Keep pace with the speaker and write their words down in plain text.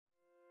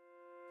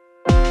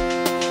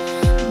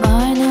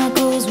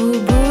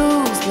were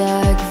bruised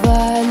like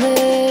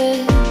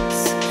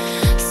violets.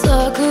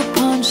 Sucker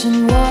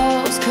punching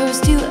walls,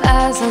 cursed you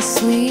as I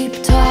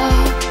sleep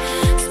talked.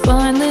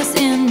 Spineless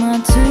in my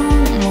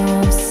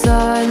tomb of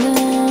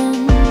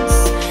silence.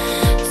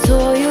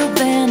 Tore your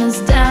banners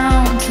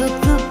down, took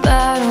the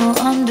battle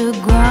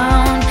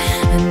underground.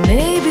 And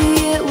maybe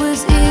it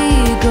was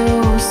ego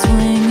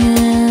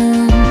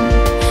swinging,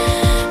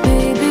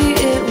 maybe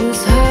it was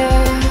her.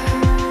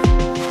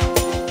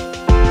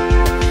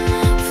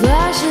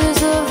 Flashes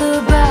of the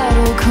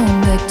battle come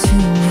back to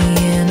me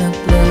in a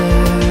blur.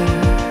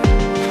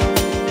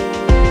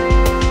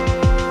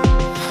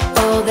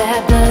 All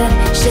that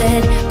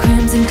bloodshed,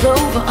 crimson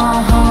clover,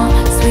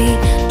 sweet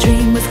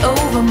dream was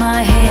over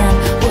my hand,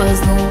 was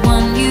the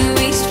one you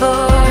reached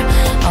for.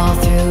 All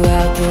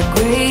throughout the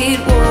great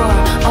war,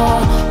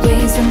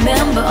 always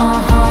remember,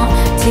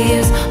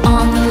 tears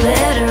on the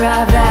letter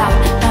I vowed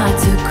not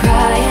to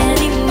cry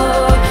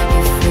anymore.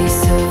 If we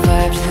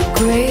survived the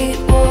great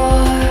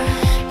war,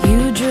 you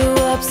drew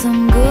up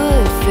some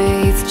good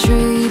faith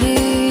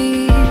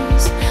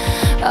treaties.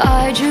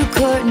 I drew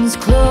curtains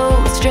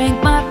closed,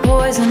 drank my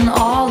poison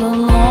all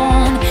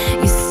alone.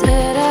 You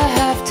said I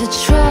have to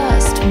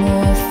trust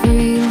more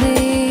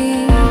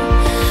freely,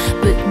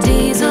 but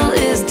diesel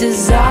is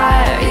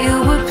desire. You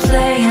were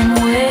playing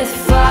with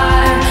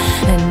fire,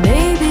 and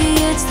maybe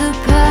it's the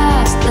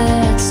past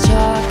that's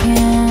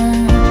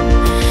talking,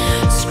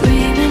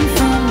 screaming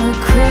from the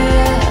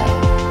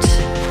crypt,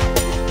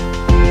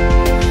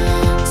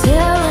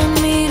 telling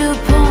me to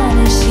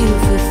punish you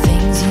for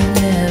things you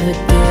never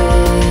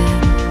did.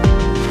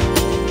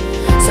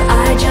 So I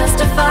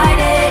justified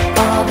it,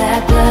 all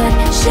that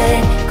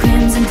bloodshed,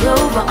 crimson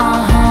clover,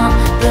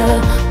 the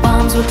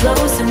bombs were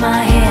close in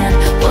my hand,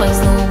 was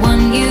the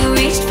one you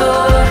reached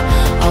for.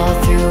 All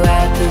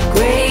throughout the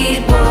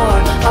great war,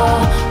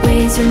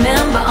 always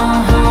remember,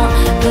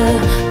 the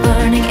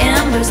burning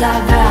embers I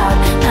vowed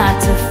not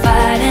to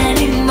fight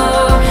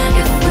anymore.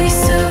 If we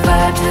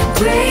survived the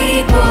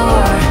great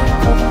war,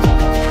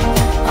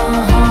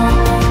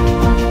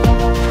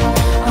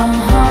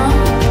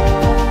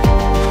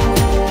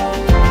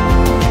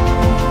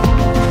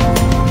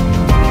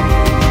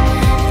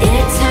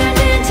 it turned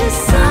into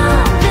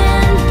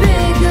something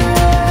bigger.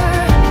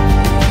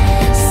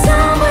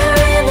 Somewhere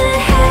in the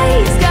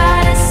haze,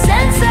 got a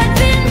sense I'd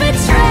been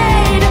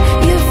betrayed.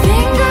 Your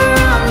finger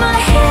on my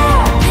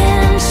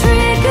hairpin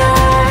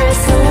triggers,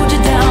 hold you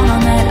down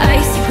on that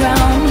icy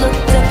ground.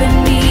 Looked up at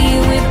me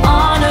with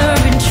honor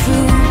and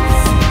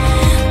truth,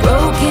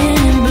 broken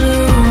and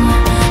blue.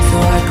 So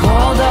I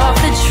called off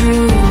the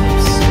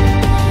troops.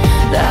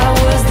 That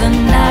was the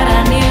night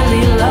I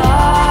nearly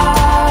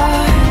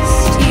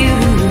lost you.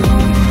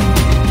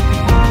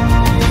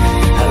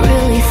 I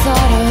really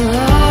thought I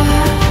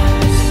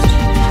lost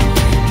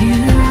you.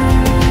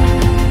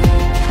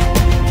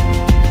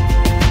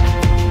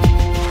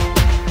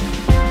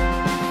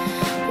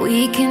 We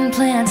can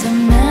plant a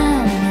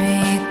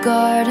memory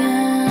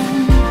garden,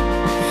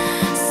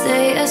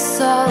 say a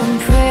solemn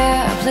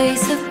prayer,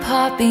 place a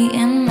poppy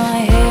in my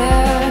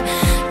hair.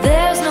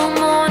 There's no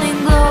morning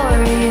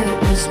glory, it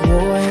was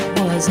war, it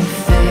wasn't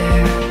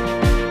fair.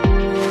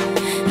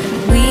 And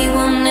we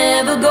will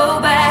never go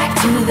back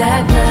to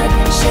that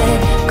bloodshed,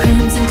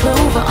 crimson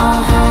clover,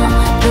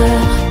 the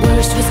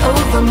worst was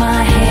over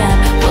my hand,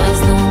 was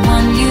the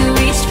one you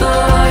reached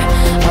for.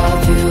 All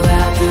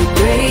throughout the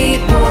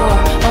great war,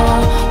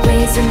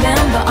 always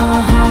remember,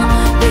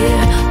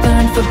 we're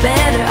burned for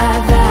better. I